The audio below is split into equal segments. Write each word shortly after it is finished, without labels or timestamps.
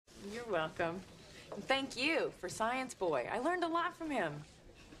welcome. And thank you for Science Boy. I learned a lot from him.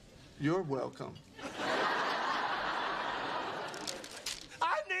 You're welcome.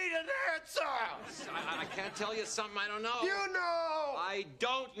 I need an answer! I can't tell you something I don't know. You know! I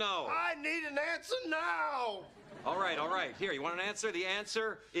don't know. I need an answer now! All right. Here, you want an answer? The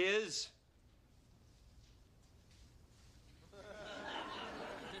answer is...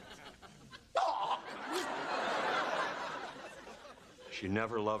 She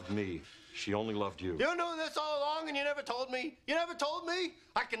never loved me. She only loved you. You knew this all along and you never told me? You never told me?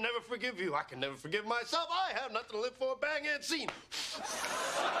 I can never forgive you. I can never forgive myself. I have nothing to live for. Bang and scene.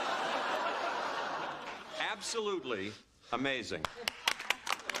 Absolutely amazing.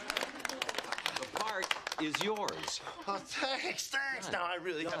 The part is yours. Oh, thanks. Now I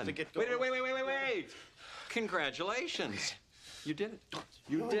really have to get going. Wait. Congratulations. You did it.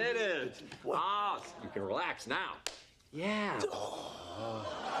 You did it. Ah, you can relax now. Yeah.